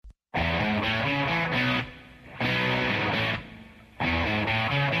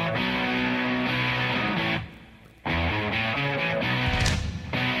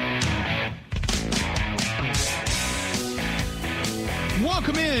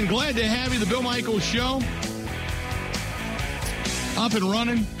And glad to have you. The Bill Michaels Show. Up and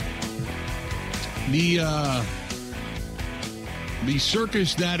running. The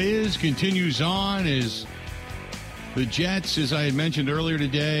circus that is continues on as the Jets, as I had mentioned earlier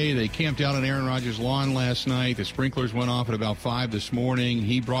today, they camped out on Aaron Rodgers' lawn last night. The sprinklers went off at about 5 this morning.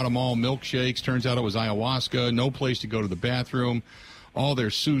 He brought them all milkshakes. Turns out it was ayahuasca. No place to go to the bathroom. All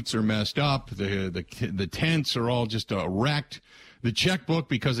their suits are messed up. The tents are all just wrecked. The checkbook,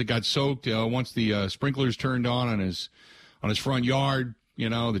 because it got soaked once the sprinklers turned on his front yard,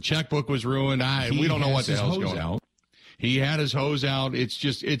 the checkbook was ruined. We don't know what the hell's going on. He had his hose out.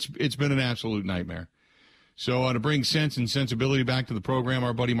 It's been an absolute nightmare. So to bring sense and sensibility back to the program,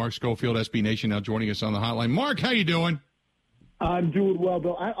 our buddy Mark Schofield, SB Nation, now joining us on the hotline. Mark, how you doing? I'm doing well,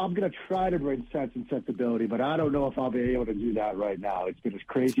 Bill. I'm going to try to bring sense and sensibility, but I don't know if I'll be able to do that right now. It's been a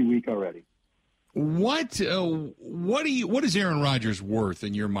crazy week already. What is Aaron Rodgers worth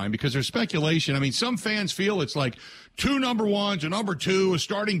in your mind? Because there's speculation. I mean, some fans feel it's like 2 number ones, a number 2, a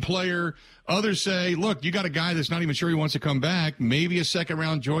starting player. Others say, look, you got a guy that's not even sure he wants to come back. Maybe a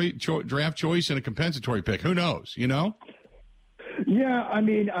second-round draft choice and a compensatory pick. Who knows, Yeah, I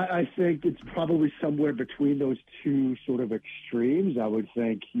mean, I think it's probably somewhere between those two sort of extremes. I would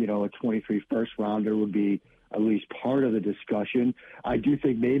think, a 23 first-rounder would be at least part of the discussion. I do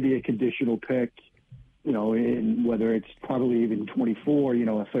think maybe a conditional pick, in whether it's probably even 24,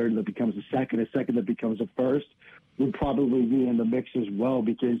 a third that becomes a second that becomes a first, would probably be in the mix as well,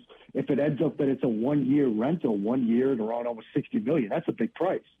 because if it ends up that it's a 1-year rental, 1 year and around almost $60 million, that's a big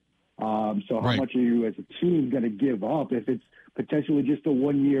price. So how much are you as a team going to give up if it's potentially just a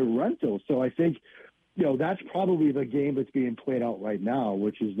 1-year rental? So I think, that's probably the game that's being played out right now,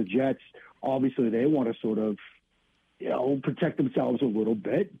 which is the Jets. Obviously, they want to sort of, protect themselves a little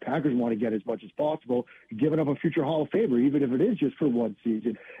bit. Packers want to get as much as possible, giving up a future Hall of Famer, even if it is just for one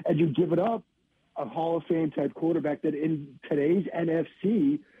season. And you give it up a Hall of Fame type quarterback that in today's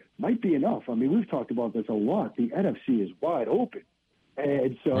NFC might be enough. I mean, we've talked about this a lot. The NFC is wide open.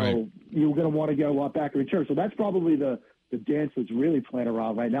 And so you're going to want to get a lot back in return. So that's probably the dance that's really playing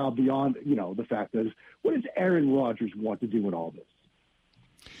around right now beyond, the fact that what does Aaron Rodgers want to do in all this?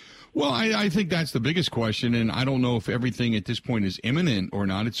 Well, I think that's the biggest question, and I don't know if everything at this point is imminent or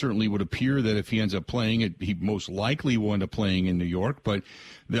not. It certainly would appear that if he ends up playing, he most likely will end up playing in New York, but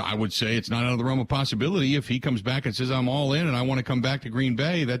I would say it's not out of the realm of possibility if he comes back and says, I'm all in and I want to come back to Green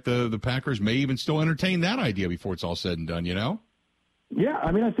Bay, that the Packers may even still entertain that idea before it's all said and done, Yeah,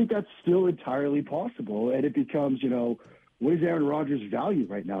 I mean, I think that's still entirely possible, and it becomes, what is Aaron Rodgers' value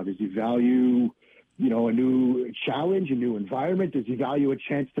right now? Does he value a new challenge, a new environment? Does he value a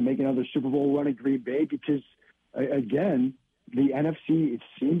chance to make another Super Bowl run in Green Bay? Because, again, the NFC, it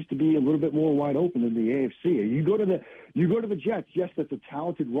seems to be a little bit more wide open than the AFC. You go to the Jets, yes, that's a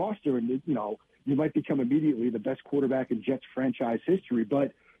talented roster, and, you might become immediately the best quarterback in Jets franchise history,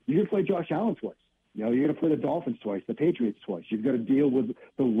 but you're going to play Josh Allen twice. You're going to play the Dolphins twice, the Patriots twice. You've got to deal with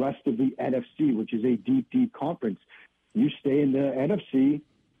the rest of the NFC, which is a deep, deep conference. You stay in the NFC,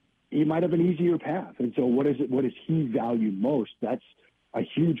 he might have an easier path. And so what does he value most? That's a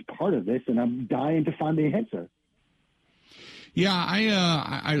huge part of this, and I'm dying to find the answer. Yeah,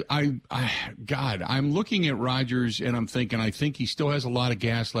 I'm looking at Rodgers, and I'm thinking, I think he still has a lot of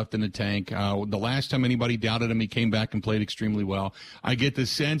gas left in the tank. The last time anybody doubted him, he came back and played extremely well. I get the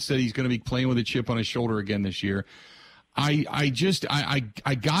sense that he's going to be playing with a chip on his shoulder again this year. I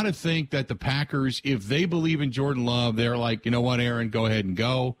got to think that the Packers, if they believe in Jordan Love, they're like, you know what, Aaron, go ahead and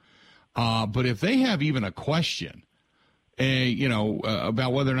go. But if they have even a question,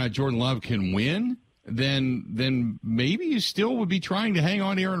 about whether or not Jordan Love can win, then maybe you still would be trying to hang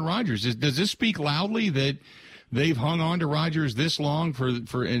on to Aaron Rodgers. Does this speak loudly that they've hung on to Rodgers this long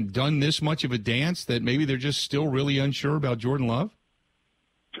for and done this much of a dance that maybe they're just still really unsure about Jordan Love?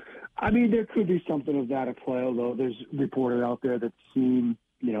 I mean, there could be something of that at play, although there's reported out there that seem,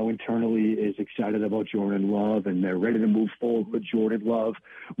 internally is excited about Jordan Love, and they're ready to move forward with Jordan Love.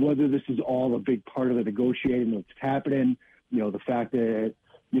 Whether this is all a big part of the negotiating that's happening, the fact that,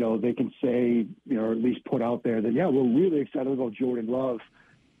 they can say, or at least put out there that, yeah, we're really excited about Jordan Love.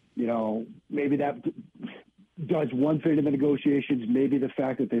 Maybe that does one thing in the negotiations. Maybe the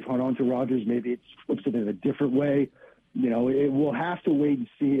fact that they've hung on to Rodgers, maybe it flips it in a different way. We'll have to wait and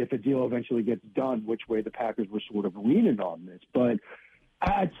see if the deal eventually gets done, which way the Packers were sort of leaning on this. But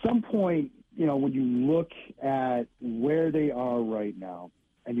at some point, when you look at where they are right now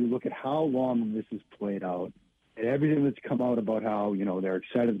and you look at how long this has played out and everything that's come out about how, they're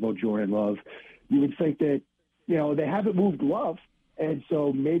excited about Jordan Love, you would think that, they haven't moved Love. And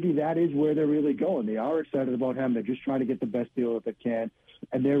so maybe that is where they're really going. They are excited about him. They're just trying to get the best deal that they can.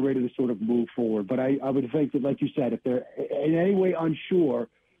 and they're ready to sort of move forward. But I would think that, like you said, if they're in any way unsure,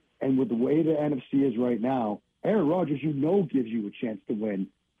 and with the way the NFC is right now, Aaron Rodgers, gives you a chance to win.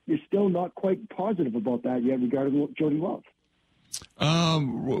 You're still not quite positive about that yet regarding Jordan Love.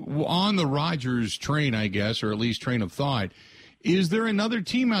 On the Rodgers train, I guess, or at least train of thought, is there another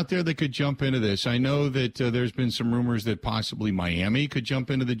team out there that could jump into this? I know that there's been some rumors that possibly Miami could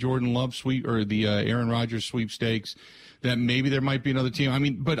jump into the Jordan Love sweep or the Aaron Rodgers sweepstakes, that maybe there might be another team. I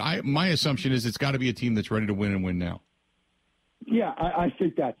mean, but my assumption is it's got to be a team that's ready to win and win now. Yeah, I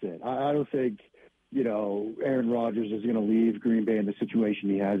think that's it. I don't think, Aaron Rodgers is going to leave Green Bay in the situation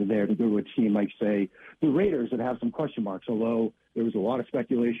he has there to go to a team like, say, the Raiders that have some question marks, although there was a lot of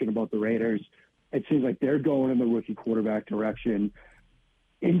speculation about the Raiders. It seems like they're going in the rookie quarterback direction.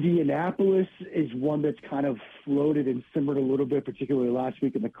 Indianapolis is one that's kind of floated and simmered a little bit, particularly last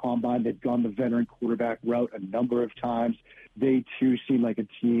week in the Combine. They've gone the veteran quarterback route a number of times. They, too, seem like a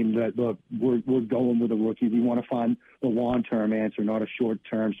team that, look, we're going with a rookie. We want to find the long-term answer, not a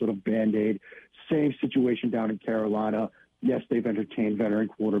short-term sort of Band-Aid. Same situation down in Carolina. Yes, they've entertained veteran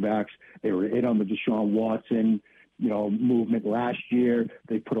quarterbacks. They were in on the Deshaun Watson, movement last year.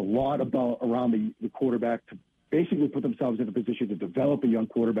 They put a lot around the quarterback to basically put themselves in a position to develop a young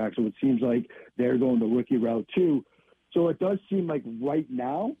quarterback. So it seems like they're going the rookie route too. So it does seem like right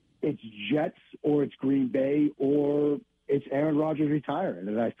now it's Jets or it's Green Bay or it's Aaron Rodgers retiring.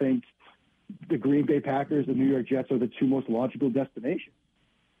 And I think the Green Bay Packers and New York Jets are the two most logical destinations.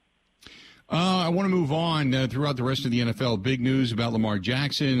 I want to move on throughout the rest of the NFL. Big news about Lamar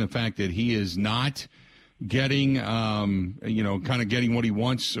Jackson, the fact that he is not getting, kind of getting what he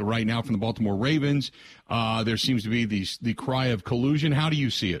wants right now from the Baltimore Ravens. There seems to be the cry of collusion. How do you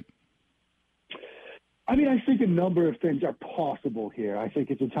see it? I mean, I think a number of things are possible here. I think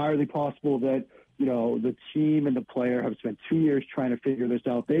it's entirely possible that, the team and the player have spent 2 years trying to figure this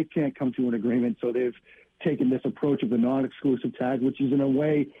out. They can't come to an agreement, so they've taken this approach of the non-exclusive tag, which is in a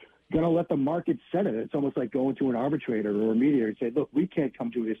way going to let the market set it. It's almost like going to an arbitrator or a mediator and say, look, we can't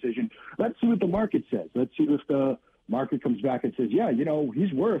come to a decision. Let's see what the market says. Let's see if the market comes back and says, yeah,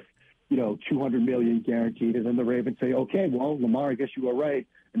 he's worth, $200 million guaranteed. And then the Ravens say, okay, well, Lamar, I guess you are right.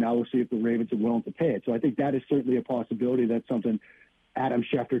 And now we'll see if the Ravens are willing to pay it. So I think that is certainly a possibility. That's something Adam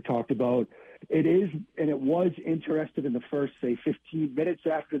Schefter talked about. It is, and it was interested in the first, say, 15 minutes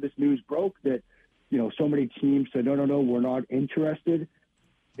after this news broke that, so many teams said, no, we're not interested.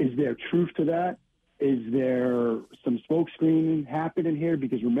 Is there truth to that? Is there some smoke screening happening here?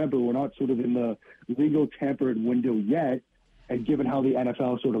 Because remember, we're not sort of in the legal tampered window yet. And given how the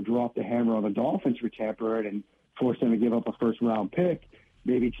NFL sort of dropped the hammer on the Dolphins for tampering and forced them to give up a first-round pick,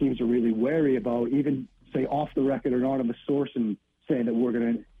 maybe teams are really wary about even, say, off the record or not on the source and saying that we're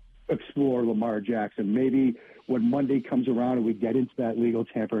going to explore Lamar Jackson. Maybe when Monday comes around and we get into that legal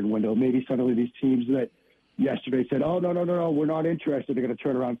tampering window, maybe suddenly these teams that yesterday said, oh, no, we're not interested. They're going to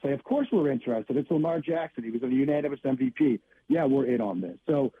turn around and say, of course we're interested. It's Lamar Jackson. He was a unanimous MVP. Yeah, we're in on this.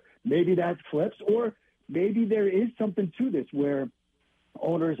 So maybe that flips, or maybe there is something to this where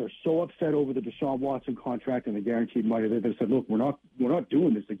owners are so upset over the Deshaun Watson contract and the guaranteed money that they said, look, we're not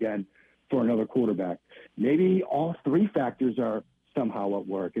doing this again for another quarterback. Maybe all three factors are somehow at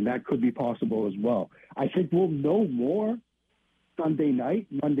work, and that could be possible as well. I think we'll know more Sunday night,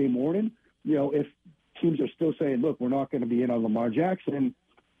 Monday morning, if teams are still saying, look, we're not going to be in on Lamar Jackson.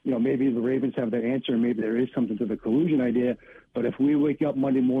 Maybe the Ravens have their answer, and maybe there is something to the collusion idea. But if we wake up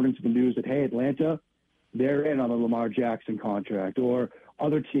Monday morning to the news that, hey, Atlanta, they're in on the Lamar Jackson contract, or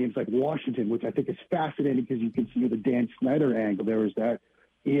other teams like Washington, which I think is fascinating because you can see the Dan Snyder angle. There was that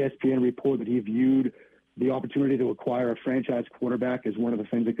ESPN report that he viewed the opportunity to acquire a franchise quarterback as one of the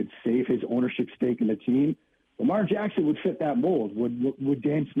things that could save his ownership stake in the team. Lamar Jackson would fit that mold. Would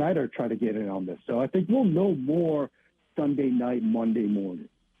Dan Snyder try to get in on this? So I think we'll know more Sunday night, Monday morning.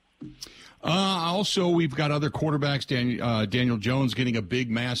 Also, we've got other quarterbacks, Daniel Jones getting a big,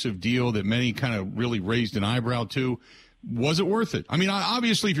 massive deal that many kind of really raised an eyebrow to. Was it worth it? I mean,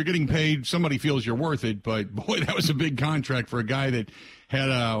 obviously, if you're getting paid, somebody feels you're worth it. But, boy, that was a big contract for a guy that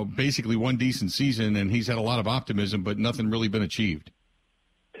had basically one decent season, and he's had a lot of optimism, but nothing really been achieved.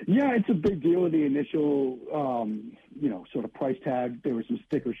 Yeah, it's a big deal in the initial, sort of price tag. There was some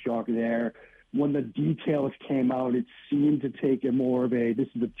sticker shock there. When the details came out, it seemed to take a more of this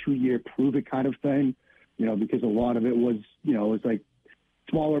is a 2-year prove it kind of thing, because a lot of it was, it was like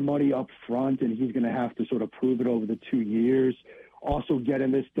smaller money up front, and he's going to have to sort of prove it over the 2 years. Also,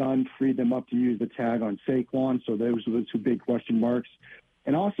 getting this done freed them up to use the tag on Saquon, so those were the two big question marks.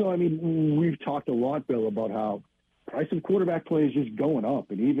 And also, I mean, we've talked a lot, Bill, about how price of quarterback play is just going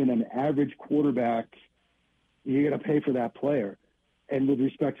up, and even an average quarterback, you're going to pay for that player. And with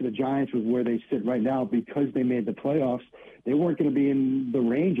respect to the Giants, with where they sit right now, because they made the playoffs, they weren't going to be in the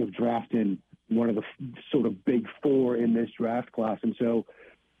range of drafting one of the sort of big four in this draft class. And so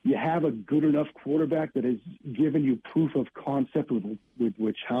you have a good enough quarterback that has given you proof of concept with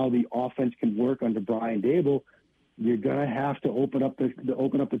which how the offense can work under Brian Dable. You're going to have to open up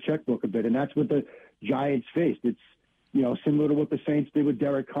the checkbook a bit. And that's what the Giants faced. It's, similar to what the Saints did with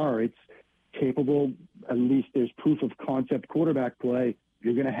Derek Carr. It's capable, at least there's proof of concept quarterback play.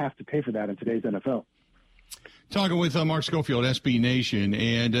 You're going to have to pay for that in today's NFL. Talking with Mark Schofield, SB Nation,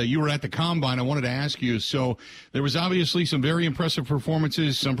 and you were at the Combine. I wanted to ask you, so there was obviously some very impressive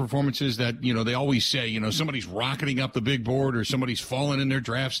performances, some performances that, they always say, somebody's rocketing up the big board or somebody's falling in their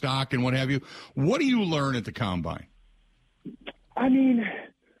draft stock and what have you. What do you learn at the Combine? I mean,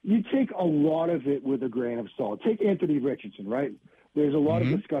 you take a lot of it with a grain of salt. Take Anthony Richardson, right? There's a lot of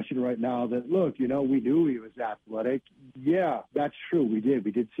discussion right now that, look, we knew he was athletic. Yeah, that's true. We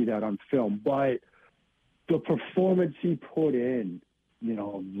did see that on film. But the performance he put in,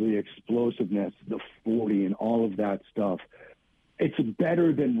 the explosiveness, the 40 and all of that stuff, it's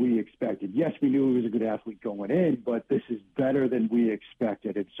better than we expected. Yes, we knew he was a good athlete going in, but this is better than we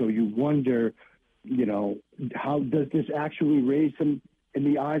expected. And so you wonder, how does this actually raise him in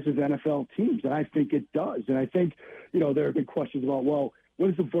the eyes of NFL teams? And I think it does. And I think, there have been questions about, well, what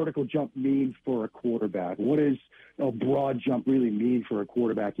does the vertical jump mean for a quarterback? What does a broad jump really mean for a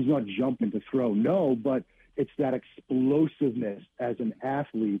quarterback? He's not jumping to throw. No, but it's that explosiveness as an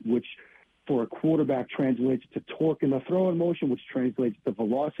athlete, which for a quarterback translates to torque in the throwing motion, which translates to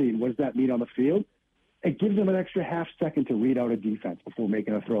velocity. And what does that mean on the field? It gives him an extra half second to read out a defense before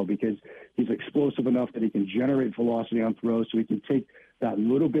making a throw, because he's explosive enough that he can generate velocity on throws, so he can take that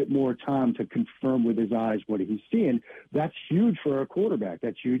little bit more time to confirm with his eyes what he's seeing. That's huge for a quarterback.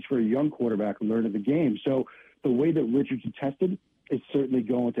 That's huge for a young quarterback learning the game. So the way that Richardson tested is certainly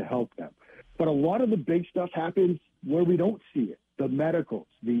going to help them. But a lot of the big stuff happens where we don't see it. The medicals,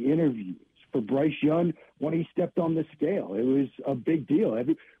 the interviews. For Bryce Young, when he stepped on the scale, it was a big deal.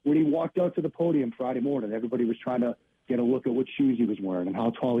 When he walked out to the podium Friday morning, everybody was trying to get a look at what shoes he was wearing and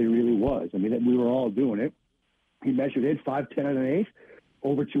how tall he really was. I mean, we were all doing it. He measured in 5'10" and an eighth,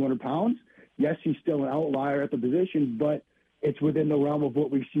 over 200 pounds. Yes, he's still an outlier at the position, but it's within the realm of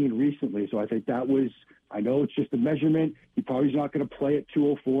what we've seen recently. So I think that was, I know it's just a measurement. He probably is not going to play at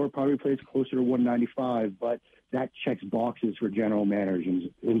 204, probably plays closer to 195, but that checks boxes for general managers.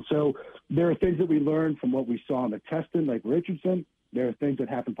 And so there are things that we learned from what we saw in the testing, like Richardson. There are things that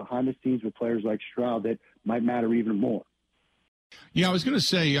happen behind the scenes with players like Stroud that might matter even more. Yeah, I was going to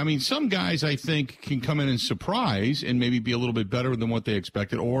say, I mean, some guys I think can come in and surprise and maybe be a little bit better than what they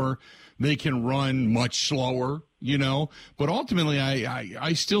expected, or they can run much slower, But ultimately,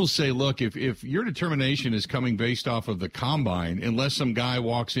 I still say, look, if your determination is coming based off of the Combine, unless some guy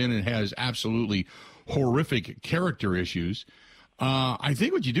walks in and has absolutely horrific character issues, I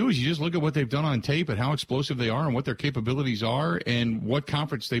think what you do is you just look at what they've done on tape and how explosive they are and what their capabilities are and what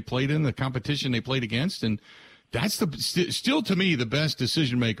conference they played in, the competition they played against, and that's still to me the best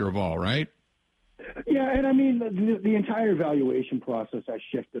decision maker of all, right? Yeah, and I mean the entire evaluation process has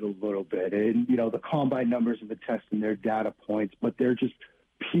shifted a little bit, and the Combine numbers and the test and their data points, but they're just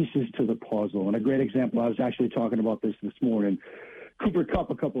pieces to the puzzle. And a great example, I was actually talking about this morning. Cooper Kupp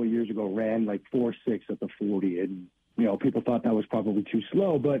a couple of years ago ran like 4.6 at the 40, and people thought that was probably too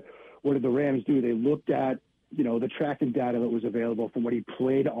slow. But what did the Rams do? They looked at the tracking data that was available from when he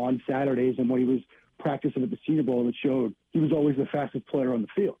played on Saturdays and when he was practicing at the Senior Bowl, that showed he was always the fastest player on the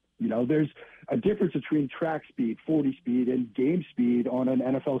field. There's a difference between track speed, 40 speed, and game speed on an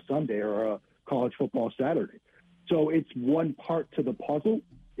NFL Sunday or a college football Saturday. So it's one part to the puzzle.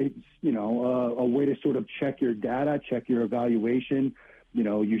 It's, a way to sort of check your data, check your evaluation.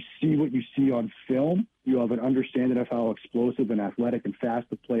 You see what you see on film. You have an understanding of how explosive and athletic and fast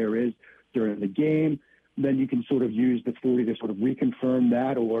the player is during the game. Then you can sort of use the 40 to sort of reconfirm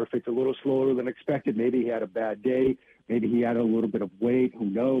that, or if it's a little slower than expected, maybe he had a bad day, maybe he had a little bit of weight, who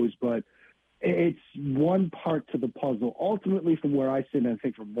knows. But it's one part to the puzzle. Ultimately, from where I sit, and I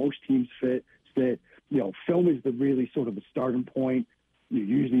think for most teams fit, that, film is the really sort of the starting point. You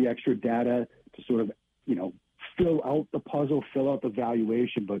use the extra data to sort of, fill out the puzzle, fill out the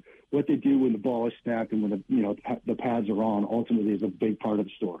valuation. But what they do when the ball is snapped and when the pads are on, ultimately is a big part of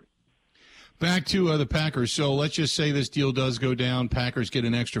the story. Back to the Packers. So let's just say this deal does go down. Packers get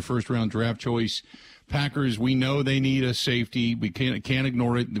an extra first-round draft choice. Packers, we know they need a safety. We can't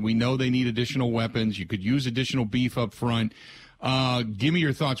ignore it. We know they need additional weapons. You could use additional beef up front. Give me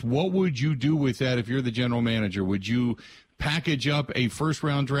your thoughts. What would you do with that if you're the general manager? Would you package up a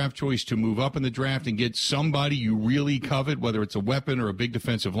first-round draft choice to move up in the draft and get somebody you really covet, whether it's a weapon or a big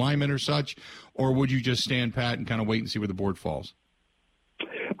defensive lineman or such, or would you just stand pat and kind of wait and see where the board falls?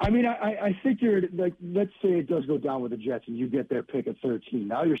 I mean, I think you're like, let's say it does go down with the Jets and you get their pick at 13.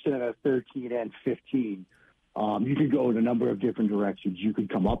 Now you're sitting at 13 and 15. You could go in a number of different directions. You could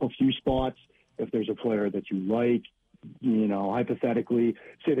come up a few spots if there's a player that you like. You know, hypothetically,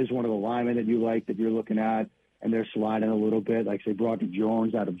 say there's one of the linemen that you like that you're looking at, and they're sliding a little bit, like say Rodgers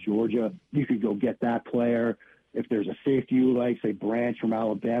Jones out of Georgia. You could go get that player. If there's a safety you like, say Branch from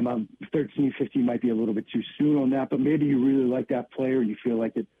Alabama, 13, 15 might be a little bit too soon on that, but maybe you really like that player and you feel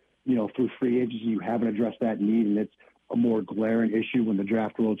like that, you know, through free agency you haven't addressed that need and it's a more glaring issue when the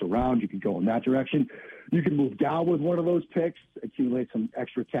draft rolls around. You could go in that direction. You can move down with one of those picks, accumulate some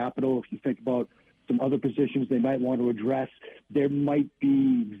extra capital. If you think about some other positions they might want to address, there might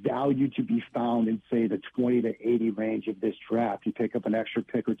be value to be found in, say, the 20 to 80 range of this draft. You pick up an extra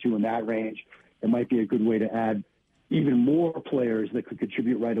pick or two in that range. It might be a good way to add even more players that could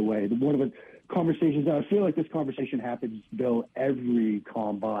contribute right away. One of the conversations, I feel like this conversation happens, Bill, every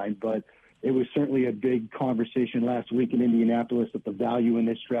combine, but it was certainly a big conversation last week in Indianapolis that the value in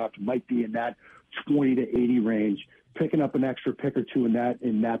this draft might be in that 20 to 80 range. Picking up an extra pick or two in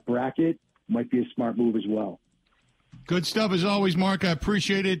that bracket might be a smart move as well. Good stuff as always, Mark. I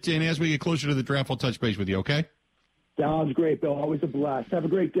appreciate it. And as we get closer to the draft, I'll touch base with you, okay? Sounds great, Bill. Always a blast. Have a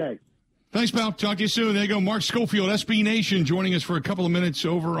great day. Thanks, pal. Talk to you soon. There you go. Mark Schofield, SB Nation, joining us for a couple of minutes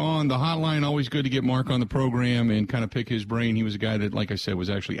over on the hotline. Always good to get Mark on the program and kind of pick his brain. He was a guy that, like I said, was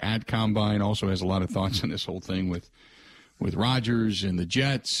actually at Combine, also has a lot of thoughts on this whole thing with Rodgers and the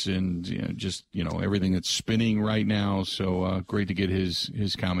Jets and just everything that's spinning right now. So great to get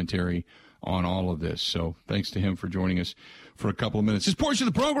his commentary on all of this. So thanks to him for joining us for a couple of minutes. This portion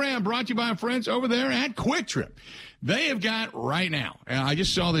of the program brought to you by our friends over there at Quick Trip. They have got right now, and I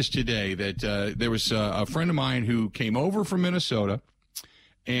just saw this today, that there was a friend of mine who came over from Minnesota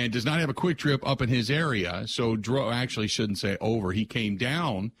and does not have a Quick Trip up in his area. So actually shouldn't say over. He came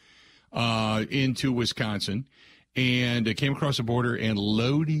down into Wisconsin and came across the border and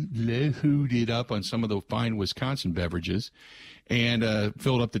loaded up on some of the fine Wisconsin beverages and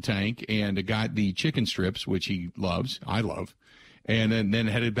filled up the tank and got the chicken strips, which he loves. I love. And then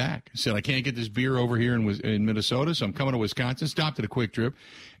headed back. Said, I can't get this beer over here in Minnesota, so I'm coming to Wisconsin. Stopped at a Quick Trip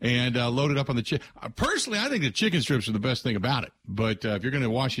and loaded up on the chicken. Personally, I think the chicken strips are the best thing about it. But if you're going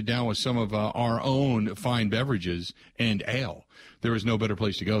to wash it down with some of our own fine beverages and ale, there is no better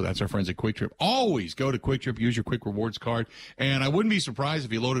place to go. That's our friends at Quick Trip. Always go to Quick Trip. Use your Quick Rewards card. And I wouldn't be surprised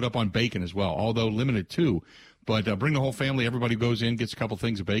if you loaded up on bacon as well, although limited too. But bring the whole family. Everybody goes in, gets a couple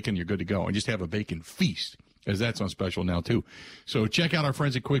things of bacon, you're good to go. And just have a bacon feast, as that's on special now, too. So check out our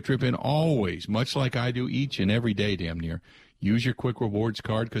friends at Quick Trip, and always, much like I do each and every day damn near, use your Quick Rewards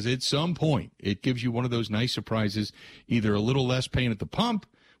card, because at some point it gives you one of those nice surprises, either a little less pain at the pump,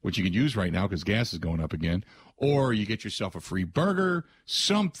 which you can use right now because gas is going up again, or you get yourself a free burger,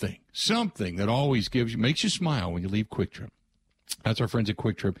 something that always makes you smile when you leave Quick Trip. That's our friends at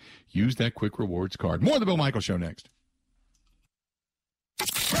Quick Trip. Use that Quick Rewards card. More of the Bill Michaels Show next.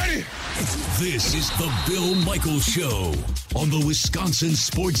 Ready? This is the Bill Michaels Show on the Wisconsin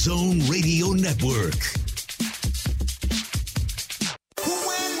Sports Zone Radio Network.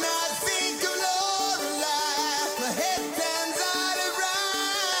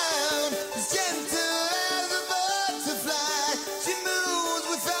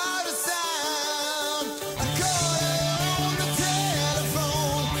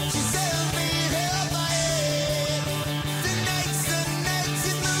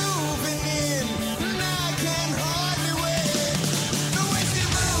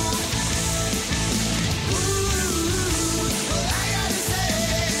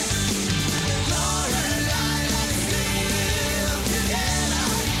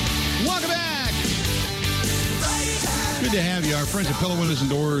 Good to have you. Our friends at Pillow Windows and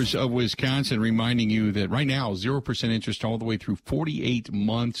Doors of Wisconsin reminding you that right now, 0% interest all the way through 48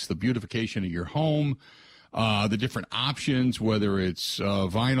 months, the beautification of your home, the different options, whether it's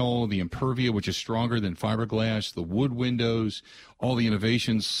vinyl, the Impervia, which is stronger than fiberglass, the wood windows, all the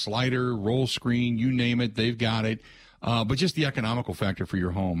innovations, slider, roll screen, you name it, they've got it. But just the economical factor for your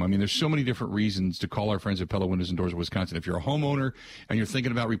home. I mean, there's so many different reasons to call our friends at Pella Windows and Doors of Wisconsin. If you're a homeowner and you're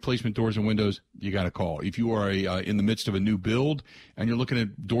thinking about replacement doors and windows, you got to call. If you are in the midst of a new build and you're looking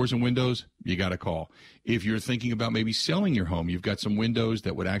at doors and windows, you got to call. If you're thinking about maybe selling your home, you've got some windows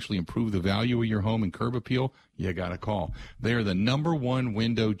that would actually improve the value of your home and curb appeal, you got to call. They are the #1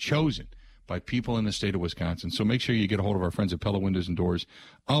 window chosen by people in the state of Wisconsin. So make sure you get a hold of our friends at Pella Windows and Doors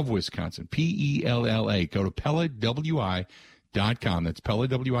of Wisconsin. Pella. Go to PellaWI.com. That's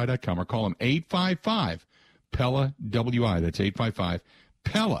PellaWI.com, or call them 855-PELLA-WI. That's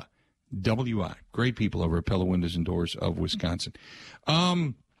 855-PELLA-WI. Great people over at Pella Windows and Doors of Wisconsin.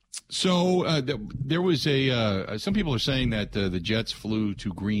 So there was some people are saying that the Jets flew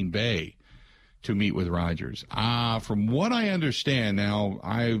to Green Bay to meet with Rodgers. From what I understand now,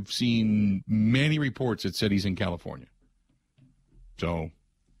 I've seen many reports that said he's in California. So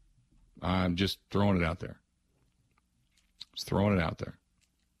I'm just throwing it out there.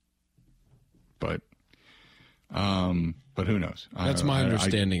 But who knows? That's my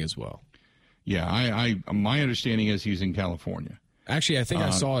understanding as well. Yeah, my understanding is he's in California. Actually, I think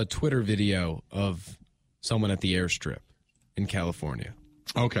I saw a Twitter video of someone at the airstrip in California.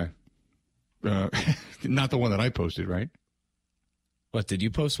 Okay. Not the one that I posted, right? What, did you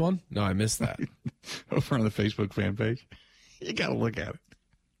post one? No, I missed that. Over on the Facebook fan page. You got to look at it.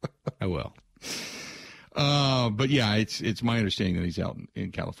 I will. But yeah, it's my understanding that he's out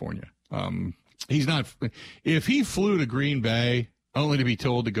in California. He's not. If he flew to Green Bay only to be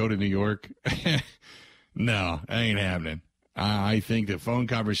told to go to New York, no, that ain't happening. I think the phone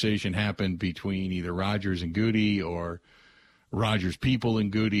conversation happened between either Rodgers and Goody or Rodgers' people and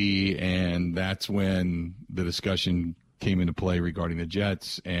Goody, and that's when the discussion came into play regarding the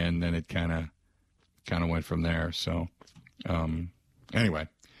Jets, and then it kind of went from there. So, anyway,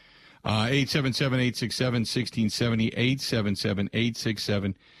 877-867-1670,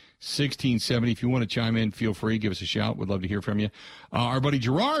 877-867-1670. If you want to chime in, feel free. Give us a shout. We'd love to hear from you. Our buddy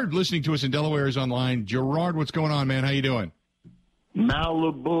Gerard, listening to us in Delaware, is online. Gerard, what's going on, man? How you doing?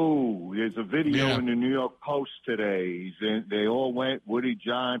 Malibu. There's a video in the New York Post today. They all went, Woody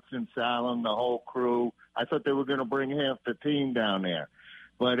Johnson, Salem, the whole crew. I thought they were going to bring half the team down there.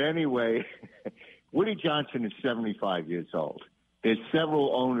 But anyway, Woody Johnson is 75 years old. There's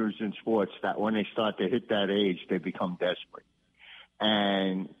several owners in sports that when they start to hit that age, they become desperate.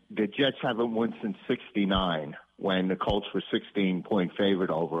 And the Jets haven't won since 69 when the Colts were 16-point favorite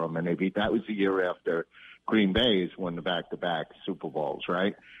over them. And that was the year after Green Bay has won the back-to-back Super Bowls,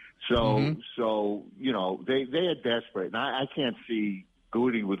 right? So, you know, they are desperate. And I can't see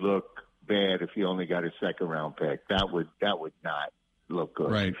Goody would look bad if he only got a second-round pick. That would not look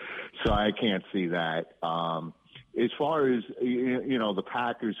good. Right. So I can't see that. As far as, you know, the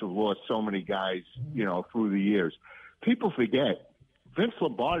Packers have lost so many guys, you know, through the years. People forget Vince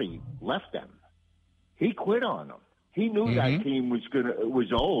Lombardi left them. He quit on them. He knew that team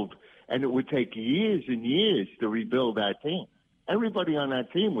was old, and it would take years and years to rebuild that team. Everybody on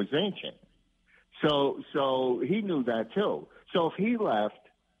that team was ancient. So he knew that too. So if he left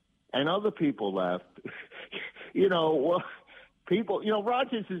and other people left, you know, well, people, you know,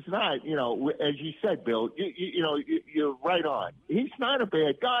 Rodgers is not, you know, as you said, Bill, you know, you're right on. He's not a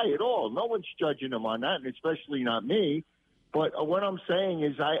bad guy at all. No one's judging him on that, and especially not me. But what I'm saying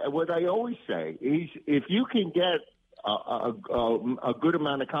is, what I always say is, if you can get a good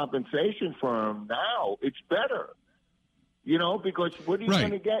amount of compensation for him now, it's better. You know, because what are you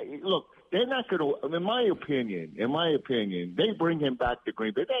going to get? Look, they're not going to. In my opinion, they bring him back to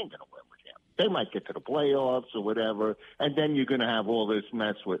Green Bay. They ain't going to win with him. They might get to the playoffs or whatever, and then you're going to have all this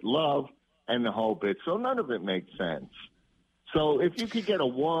mess with Love and the whole bit. So none of it makes sense. So if you could get a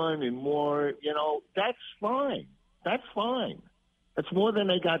one and more, you know, that's fine. That's fine. That's more than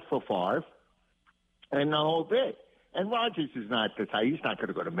they got for Favre and the whole bit. And Rodgers is not the type. He's not going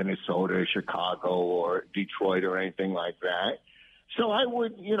to go to Minnesota or Chicago or Detroit or anything like that. So I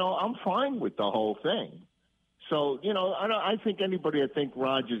would, you know, I'm fine with the whole thing. So, you know, I think anybody that think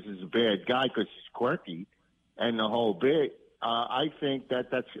Rodgers is a bad guy because he's quirky and the whole bit, I think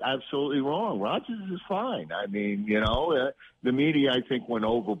that's absolutely wrong. Rodgers is fine. I mean, you know, the media, I think, went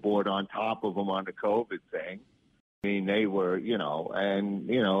overboard on top of him on the COVID thing. I mean, they were,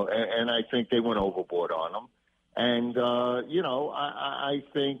 and I think they went overboard on him. And, I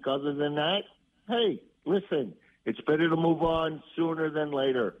think other than that, hey, listen, it's better to move on sooner than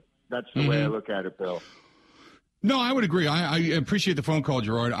later. That's the way I look at it, Bill. No, I would agree. I appreciate the phone call,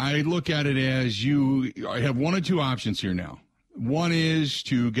 Gerard. I look at it as you have one or two options here now. One is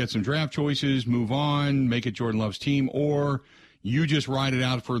to get some draft choices, move on, make it Jordan Love's team, or you just ride it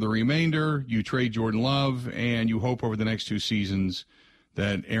out for the remainder. You trade Jordan Love, and you hope over the next two seasons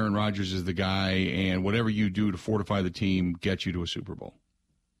that Aaron Rodgers is the guy, and whatever you do to fortify the team gets you to a Super Bowl.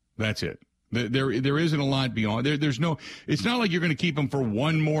 That's it. There isn't a lot beyond. There's no. It's not like you're going to keep him for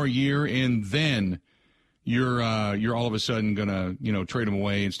one more year, and then you're all of a sudden going to trade him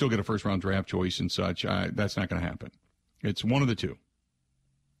away and still get a first round draft choice and such. That's not going to happen. It's one of the two.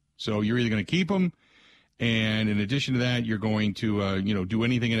 So you're either going to keep him, and in addition to that, you're going to do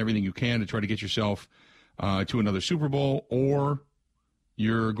anything and everything you can to try to get yourself to another Super Bowl, or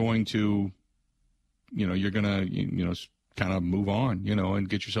you're going to, kind of move on, and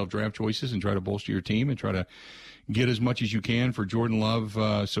get yourself draft choices and try to bolster your team and try to get as much as you can for Jordan Love,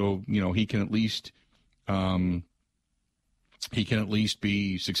 so he can at least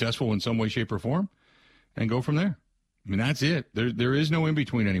be successful in some way, shape, or form, and go from there. I mean, that's it. There is no in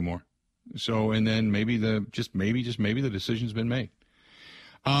between anymore. So, and then maybe the decision's been made.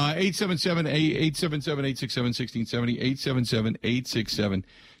 877-867-1670,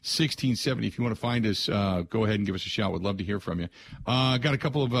 877-867-1670. If you want to find us, go ahead and give us a shout. We'd love to hear from you. Got a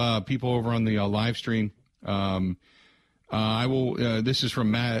couple of people over on the live stream. I will. This is from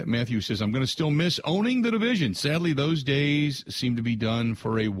Matthew. Says, I'm going to still miss owning the division. Sadly, those days seem to be done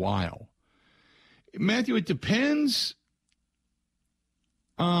for a while. Matthew, it depends.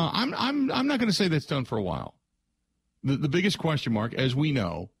 I'm not going to say that's done for a while. The biggest question mark, as we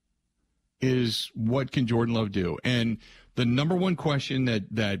know, is what can Jordan Love do? And the number one question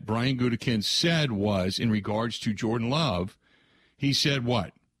that Brian Gutekunst said was in regards to Jordan Love, he said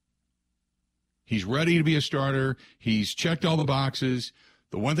what? He's ready to be a starter. He's checked all the boxes.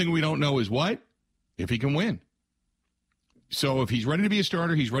 The one thing we don't know is what? If he can win. So if he's ready to be a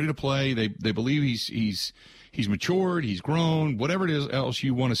starter, he's ready to play. They believe he's matured, he's grown, whatever it is else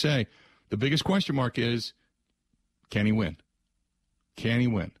you want to say. The biggest question mark is, can he win? Can he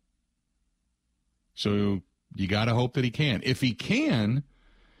win? So you got to hope that he can. If he can,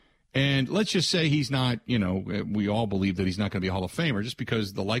 and let's just say he's not, we all believe that he's not going to be a Hall of Famer just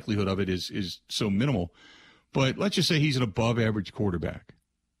because the likelihood of it is so minimal. But let's just say he's an above-average quarterback.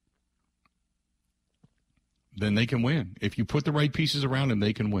 Then they can win. If you put the right pieces around him,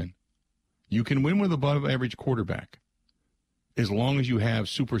 they can win. You can win with above-average quarterback as long as you have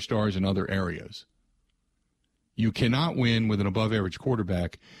superstars in other areas. You cannot win with an above-average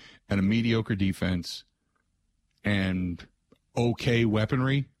quarterback and a mediocre defense and okay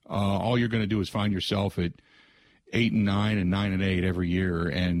weaponry. All you're going to do is find yourself at 8-9 and 9-8 every year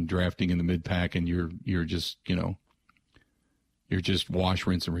and drafting in the mid-pack, and you're just wash,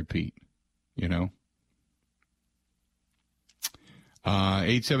 rinse, and repeat,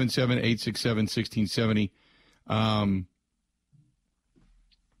 877-867-1670.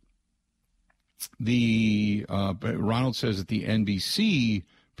 Ronald says that the NBC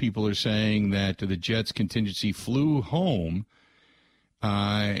people are saying that the Jets contingency flew home,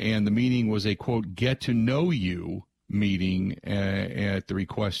 and the meeting was a, quote, get-to-know-you meeting at the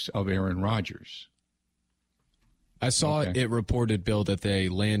request of Aaron Rodgers. I saw it reported, Bill, that they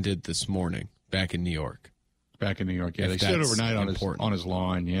landed this morning back in New York. Yeah. They stayed overnight on his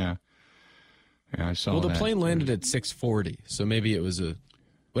lawn, yeah. Yeah, I saw that. Well, the plane landed at 6:40, so maybe it was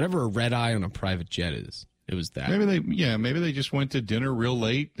whatever a red eye on a private jet is. It was that. Maybe they just went to dinner real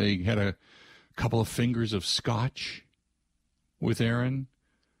late. They had a couple of fingers of scotch with Aaron.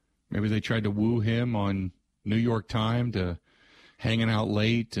 Maybe they tried to woo him on New York time to hanging out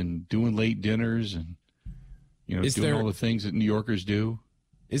late and doing late dinners and doing all the things that New Yorkers do.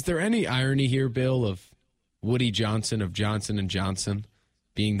 Is there any irony here, Bill, of Woody Johnson of Johnson & Johnson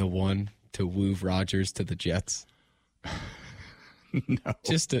being the one to woo Rodgers to the Jets? No.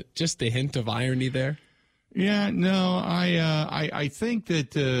 Just a hint of irony there. Yeah, no, I think that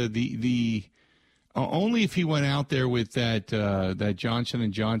the only if he went out there with that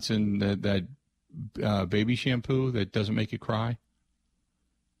Johnson & Johnson that baby shampoo that doesn't make you cry.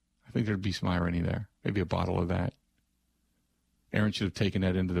 I think there'd be some irony there. Maybe a bottle of that. Aaron should have taken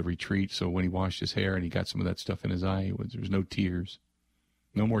that into the retreat, so when he washed his hair and he got some of that stuff in his eye, there was no tears.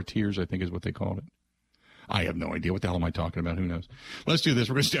 No more tears, I think is what they called it. I have no idea. What the hell am I talking about? Who knows? Let's do this.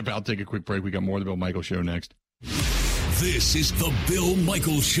 We're going to step out, take a quick break. We got more of the Bill Michaels Show next. This is the Bill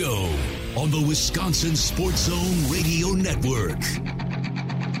Michaels Show on the Wisconsin Sports Zone Radio Network.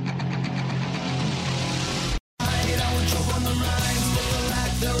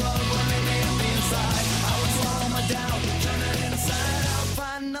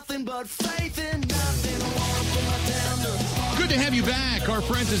 Good to have you back. Our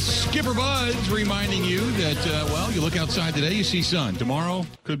friends at Skipper Buds reminding you that, you look outside today, you see sun. Tomorrow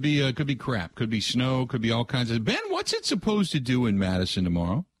could be crap, could be snow, could be all kinds of. Ben, what's it supposed to do in Madison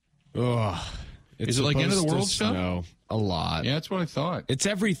tomorrow? Is it like end of the world stuff? No, a lot. Yeah, that's what I thought. It's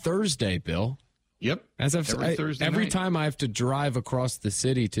every Thursday, Bill. Yep. As I've every Thursday every night. time I have to drive across the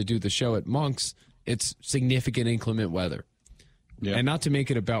city to do the show at Monk's, it's significant inclement weather. Yep. And not to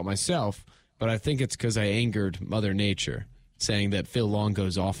make it about myself, but I think it's because I angered Mother Nature, saying that Phil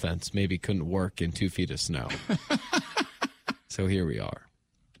Longo's offense maybe couldn't work in 2 feet of snow. So here we are.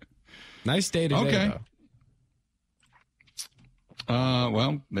 Nice day today, Okay. though.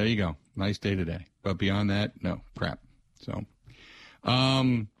 Well, there you go. Nice day today. But beyond that, no, crap. So,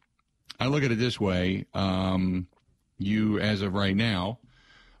 I look at it this way. You, as of right now,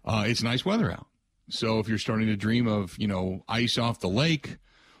 it's nice weather out. So if you're starting to dream of, ice off the lake,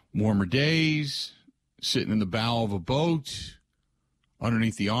 warmer days, sitting in the bow of a boat,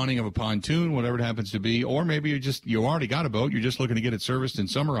 underneath the awning of a pontoon, whatever it happens to be, or maybe you already got a boat, you're just looking to get it serviced and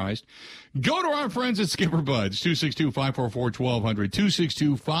summarized, go to our friends at Skipper Buds, 262-544-1200,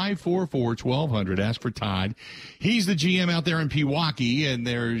 262-544-1200. Ask for Todd. He's the GM out there in Pewaukee, and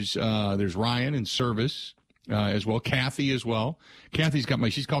there's Ryan in service as well, Kathy as well. Kathy's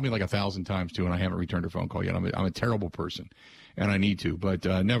she's called me like 1,000 times too, and I haven't returned her phone call yet. I'm a terrible person, and I need to. But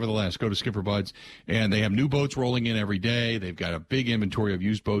nevertheless, go to Skipper Buds, and they have new boats rolling in every day. They've got a big inventory of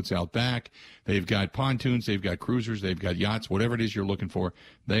used boats out back. They've got pontoons. They've got cruisers. They've got yachts. Whatever it is you're looking for,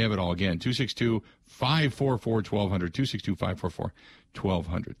 they have it all. Again, 262-544-1200,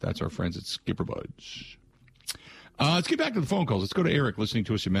 262-544-1200. That's our friends at Skipper Buds. Let's get back to the phone calls. Let's go to Eric listening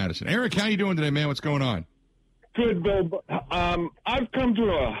to us in Madison. Eric, how you doing today, man? What's going on? Good, Bill. I've come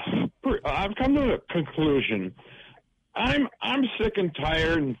to a conclusion. I'm sick and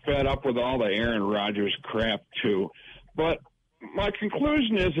tired and fed up with all the Aaron Rodgers crap too. But my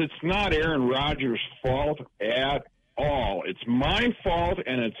conclusion is it's not Aaron Rodgers' fault at all. It's my fault,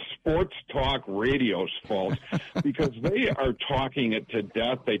 and it's Sports Talk Radio's fault because they are talking it to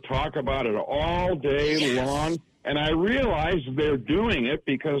death. They talk about it all day long, and I realize they're doing it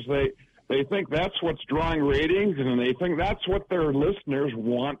because they think that's what's drawing ratings, and they think that's what their listeners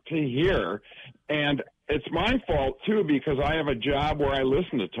want to hear. And it's my fault, too, because I have a job where I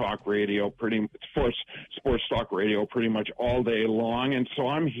listen to talk radio, sports talk radio pretty much all day long, and so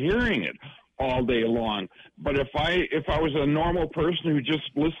I'm hearing it all day long. But if I was a normal person who just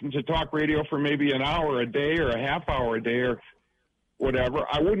listened to talk radio for maybe an hour a day or a half hour a day or whatever,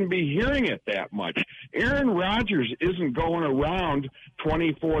 I wouldn't be hearing it that much. Aaron Rodgers isn't going around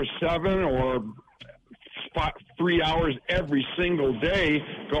 24/7 or 3 hours every single day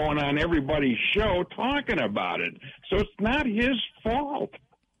going on everybody's show talking about it. So it's not his fault.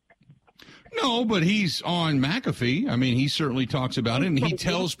 No, but he's on McAfee. I mean, he certainly talks about it, and he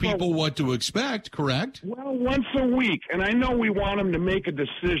tells people what to expect, correct? Well, once a week, and I know we want him to make a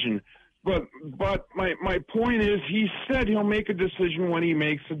decision, but my point is he said he'll make a decision when he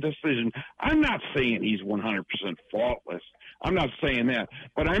makes a decision. I'm not saying he's 100% faultless. I'm not saying that.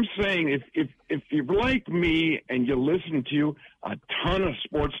 But I'm saying if you're like me and you listen to a ton of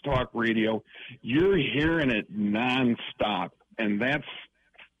sports talk radio, you're hearing it nonstop, and that's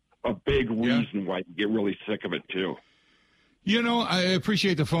a big reason why you get really sick of it, too. I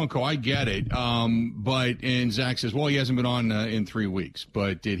appreciate the phone call. I get it. And Zach says, well, he hasn't been on in 3 weeks.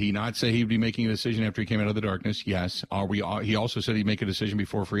 But did he not say he'd be making a decision after he came out of the darkness? Yes. He also said he'd make a decision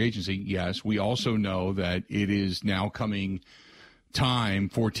before free agency? Yes. We also know that it is now coming time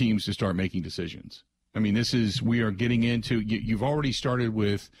for teams to start making decisions. I mean, we are getting into, you've already started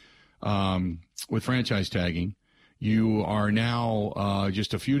with franchise tagging. You are now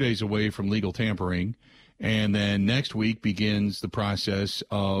just a few days away from legal tampering. And then next week begins the process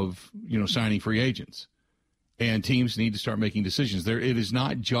of, signing free agents. And teams need to start making decisions. It is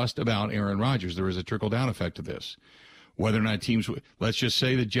not just about Aaron Rodgers. There is a trickle-down effect to this. Whether or not teams, let's just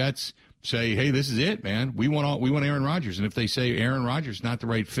say the Jets say, hey, this is it, man. We want Aaron Rodgers. And if they say Aaron Rodgers not the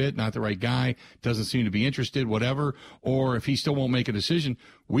right fit, not the right guy, doesn't seem to be interested, whatever, or if he still won't make a decision,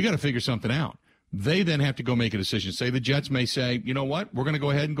 we got to figure something out. They then have to go make a decision. Say the Jets may say, you know what, we're going to go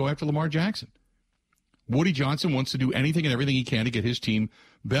ahead and go after Lamar Jackson. Woody Johnson wants to do anything and everything he can to get his team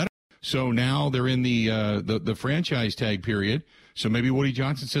better. So now they're in the franchise tag period. So maybe Woody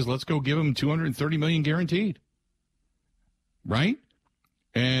Johnson says, let's go give him $230 million guaranteed. Right?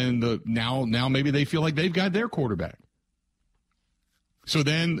 And now maybe they feel like they've got their quarterback. So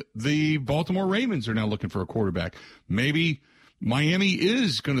then the Baltimore Ravens are now looking for a quarterback. Maybe Miami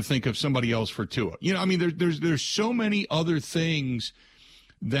is going to think of somebody else for Tua. There's so many other things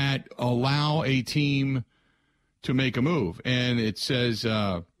that allow a team to make a move. And it says,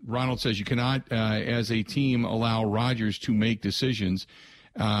 Ronald says, you cannot, as a team, allow Rodgers to make decisions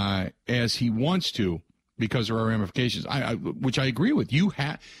as he wants to because there are ramifications, which I agree with. You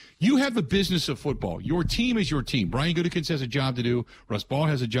have the business of football. Your team is your team. Brian Gutekunst has a job to do. Russ Ball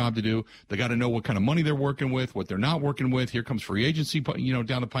has a job to do. They got to know what kind of money they're working with, what they're not working with. Here comes free agency,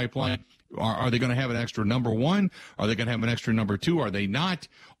 down the pipeline. Are they going to have an extra number one? Are they going to have an extra number two? Are they not?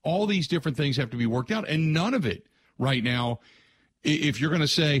 All these different things have to be worked out, and none of it right now, if you're going to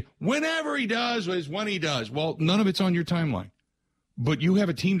say, whenever he does is when he does, well, none of it's on your timeline. But you have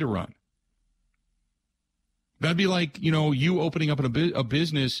a team to run. That'd be like, you opening up a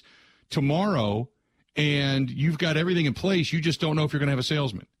business tomorrow and you've got everything in place. You just don't know if you're going to have a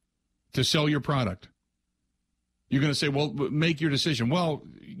salesman to sell your product. You're going to say, well, make your decision. Well,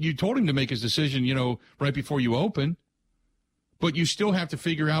 you told him to make his decision, right before you open. But you still have to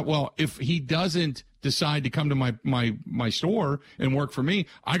figure out, well, if he doesn't decide to come to my store and work for me,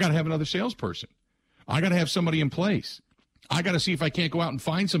 I got to have another salesperson. I got to have somebody in place. I got to see if I can't go out and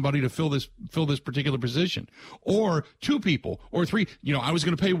find somebody to fill this particular position, or 2 people or 3. I was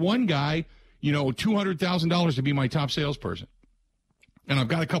going to pay one guy, $200,000 to be my top salesperson. And I've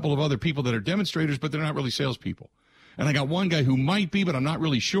got a couple of other people that are demonstrators, but they're not really salespeople. And I got one guy who might be, but I'm not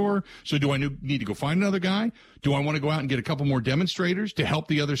really sure. So do I need to go find another guy? Do I want to go out and get a couple more demonstrators to help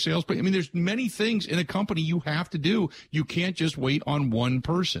the other salespeople? I mean, there's many things in a company you have to do. You can't just wait on one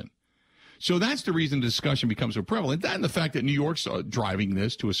person. So that's the reason the discussion becomes so prevalent. That and the fact that New York's driving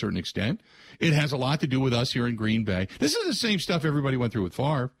this to a certain extent. It has a lot to do with us here in Green Bay. This is the same stuff everybody went through with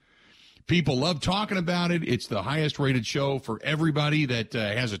Favre. People love talking about it. It's the highest rated show for everybody that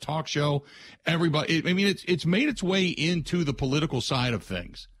has a talk show. Everybody, it's made its way into the political side of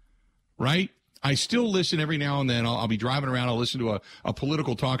things, right? I still listen every now and then. I'll be driving around. I'll listen to a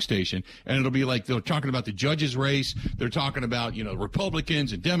political talk station, and it'll be like they're talking about the judges' race. They're talking about,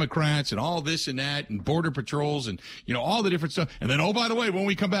 Republicans and Democrats and all this and that and border patrols and, all the different stuff. And then, oh, by the way, when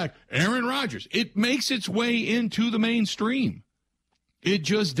we come back, Aaron Rodgers. It makes its way into the mainstream. It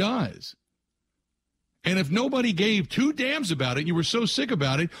just does. And if nobody gave 2 damns about it and you were so sick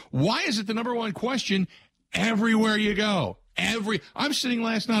about it, why is it the number one question everywhere you go? I'm sitting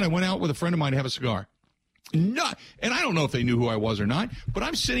last night. I went out with a friend of mine to have a cigar. And I don't know if they knew who I was or not, but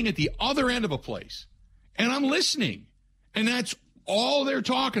I'm sitting at the other end of a place, and I'm listening. And that's all they're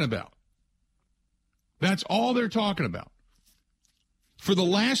talking about. That's all they're talking about. For the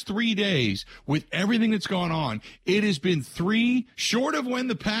last 3 days, with everything that's gone on, it has been 3, short of when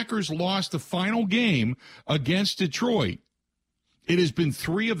the Packers lost the final game against Detroit. It has been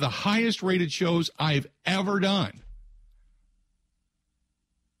 3 of the highest rated shows I've ever done.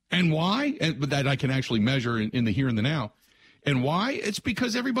 And why? But that I can actually measure in the here and the now. And why? It's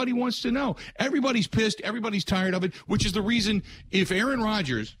because everybody wants to know. Everybody's pissed. Everybody's tired of it, which is the reason if Aaron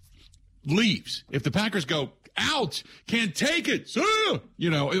Rodgers leaves, if the Packers go out, can't take it,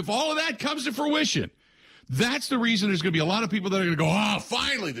 if all of that comes to fruition, that's the reason there's going to be a lot of people that are going to go,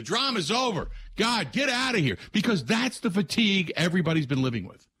 finally, the drama's over. God, get out of here. Because that's the fatigue everybody's been living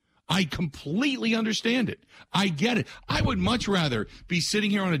with. I completely understand it. I get it. I would much rather be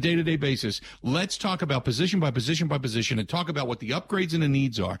sitting here on a day-to-day basis. Let's talk about position by position by position and talk about what the upgrades and the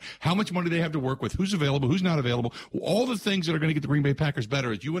needs are, how much money they have to work with, who's available, who's not available, all the things that are going to get the Green Bay Packers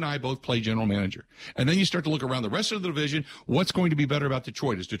better as you and I both play general manager. And then you start to look around the rest of the division. What's going to be better about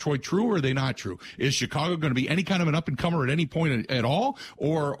Detroit? Is Detroit true or are they not true? Is Chicago going to be any kind of an up-and-comer at any point at all?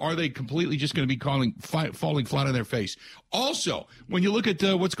 Or are they completely just going to be falling flat on their face? Also, when you look at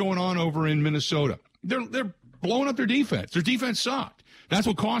what's going on over in Minnesota, they're blowing up their defense. Their defense sucked. That's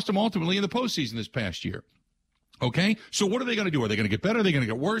what cost them ultimately in the postseason this past year. Okay? So what are they going to do? Are they going to get better? Are they going to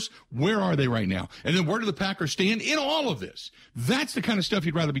get worse? Where are they right now? And then where do the Packers stand in all of this? That's the kind of stuff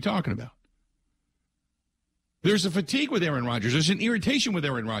you'd rather be talking about. There's a fatigue with Aaron Rodgers. There's an irritation with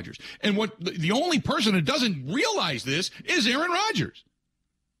Aaron Rodgers. And what the only person who doesn't realize this is Aaron Rodgers.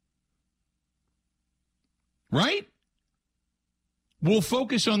 Right? We'll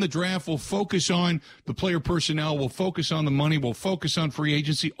focus on the draft. We'll focus on the player personnel. We'll focus on the money. We'll focus on free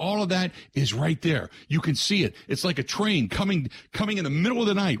agency. All of that is right there. You can see it. It's like a train coming in the middle of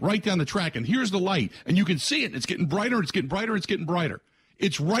the night, right down the track. And here's the light. And you can see it. It's getting brighter. It's getting brighter. It's getting brighter.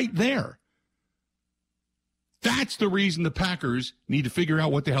 It's right there. That's the reason the Packers need to figure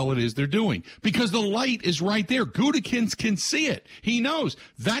out what the hell it is they're doing. Because the light is right there. Gutekunst can see it. He knows.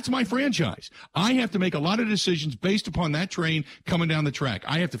 That's my franchise. I have to make a lot of decisions based upon that train coming down the track.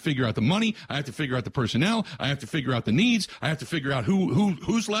 I have to figure out the money. I have to figure out the personnel. I have to figure out the needs. I have to figure out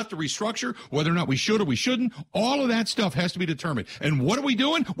who's left to restructure, whether or not we should or we shouldn't. All of that stuff has to be determined. And what are we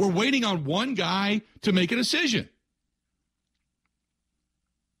doing? We're waiting on one guy to make a decision.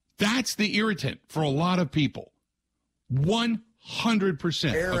 That's the irritant for a lot of people.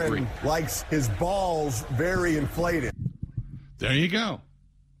 100% Aaron agree. Likes his balls very inflated. There you go.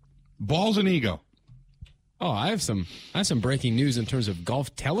 Balls and ego. Oh, I have some breaking news in terms of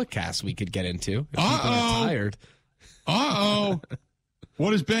golf telecasts we could get into. If people are tired.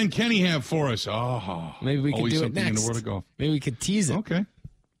 What does Ben Kenny have for us? Oh, maybe we could do it next. In the world of golf. Maybe we could tease it. Okay.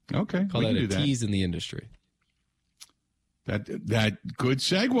 Call that a tease in the industry. That good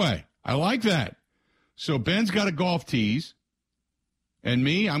segue. I like that. So Ben's got a golf tease, and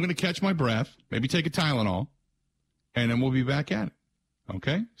me, I'm going to catch my breath, maybe take a Tylenol, and then we'll be back at it.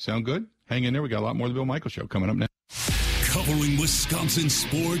 Okay? Sound good? Hang in there. We got a lot more of the Bill Michaels Show coming up next. Covering Wisconsin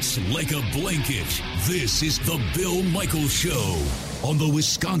sports like a blanket. This is the Bill Michaels Show on the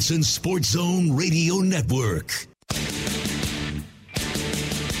Wisconsin Sports Zone Radio Network.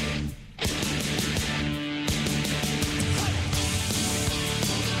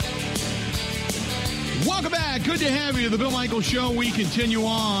 Welcome back. Good to have you. The Bill Michaels Show. We continue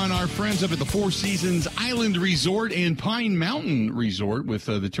on. Our friends up at the Four Seasons Island Resort and Pine Mountain Resort with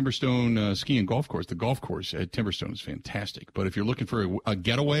the Timberstone Ski and Golf Course. The golf course at Timberstone is fantastic. But if you're looking for a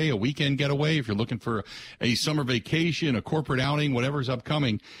getaway, a weekend getaway, if you're looking for a summer vacation, a corporate outing, whatever's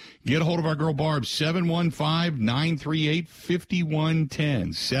upcoming, get a hold of our girl Barb,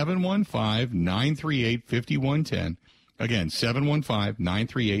 715-938-5110. 715-938-5110. Again,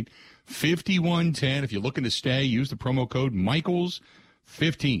 715-938-5110. 5110. If you're looking to stay, use the promo code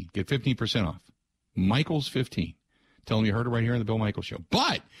Michaels15. Get 15% off. Michaels15. Tell them you heard it right here on the Bill Michaels Show.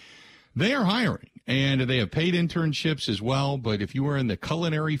 But they are hiring, and they have paid internships as well. But if you are in the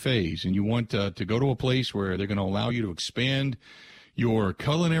culinary phase and you want to go to a place where they're going to allow you to expand your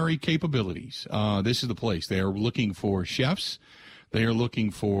culinary capabilities, this is the place. They are looking for chefs. They are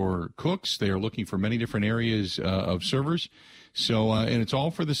looking for cooks. They are looking for many different areas of servers. So, and it's all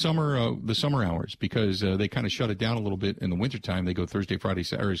for the summer hours because they kind of shut it down a little bit in the wintertime. They go Friday,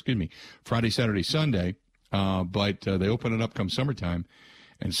 Saturday, Sunday. But they open it up come summertime.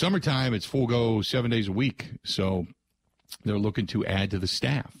 And summertime, it's full go 7 days a week. So they're looking to add to the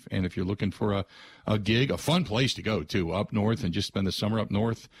staff. And if you're looking for a gig, a fun place to go, too, up north and just spend the summer up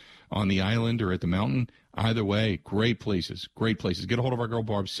north on the island or at the mountain, either way, great places, great places. Get a hold of our girl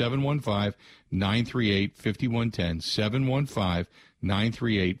Barb, 715-938-5110,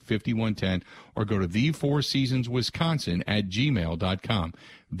 715-938-5110, or go to thefourseasonswisconsin@gmail.com,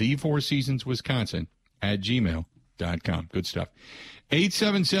 thefourseasonswisconsin@gmail.com. Good stuff.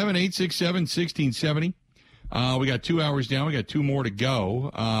 877-867-1670. We got 2 hours down. We got 2 more to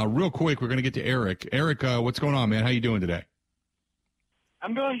go. Real quick, we're going to get to Eric. Eric, what's going on, man? How you doing today?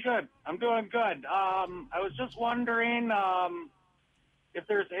 I'm doing good. I was just wondering if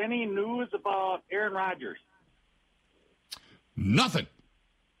there's any news about Aaron Rodgers. Nothing.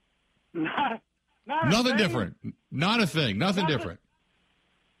 Nothing different. Not a thing. Nothing different.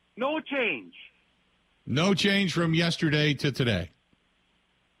 No change. No change from yesterday to today.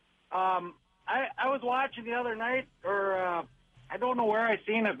 I was watching the other night, or I don't know where I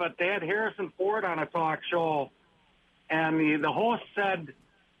seen it, but they had Harrison Ford on a talk show. And the host said,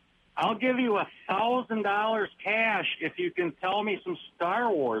 I'll give you $1,000 cash if you can tell me some Star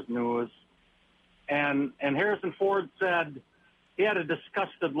Wars news. And Harrison Ford said he had a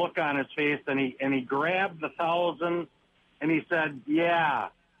disgusted look on his face, and he grabbed the $1,000 and he said, "Yeah,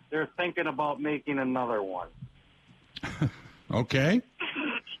 they're thinking about making another one." Okay,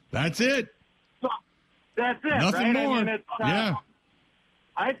 that's it. So, that's it. Nothing right? more. I mean, it's, yeah.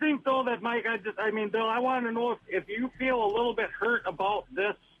 I think, though, that, Mike, Bill, I want to know if you feel a little bit hurt about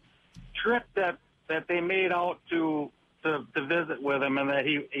this trip that they made out to visit with him and that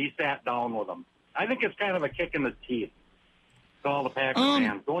he sat down with them. I think it's kind of a kick in the teeth to all the Packers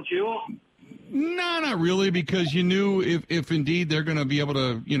fans, don't you? No, not really, because you knew if indeed they're going to be able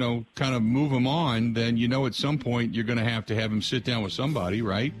to, kind of move him on, then at some point you're going to have him sit down with somebody,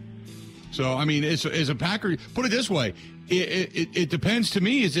 right? So, I mean, as a Packer, put it this way, it depends to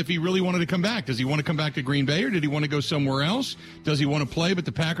me as if he really wanted to come back. Does he want to come back to Green Bay, or did he want to go somewhere else? Does he want to play, but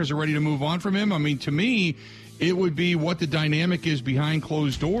the Packers are ready to move on from him? I mean, to me, it would be what the dynamic is behind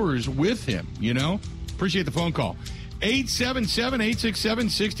closed doors with him, Appreciate the phone call.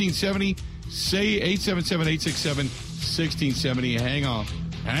 877-867-1670. Say 877-867-1670.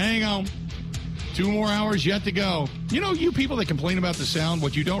 Hang on. 2 more hours yet to go. You people that complain about the sound,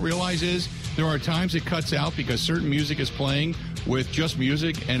 what you don't realize is there are times it cuts out because certain music is playing with just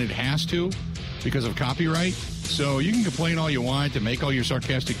music, and it has to because of copyright. So you can complain all you want and make all your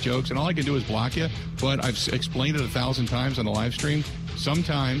sarcastic jokes, and all I can do is block you. But I've explained it 1,000 times on the live stream.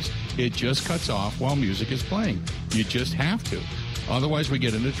 Sometimes it just cuts off while music is playing. You just have to. Otherwise, we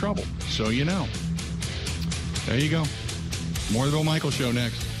get into trouble. So There you go. More of the Bill Michaels Show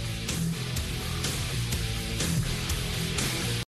next.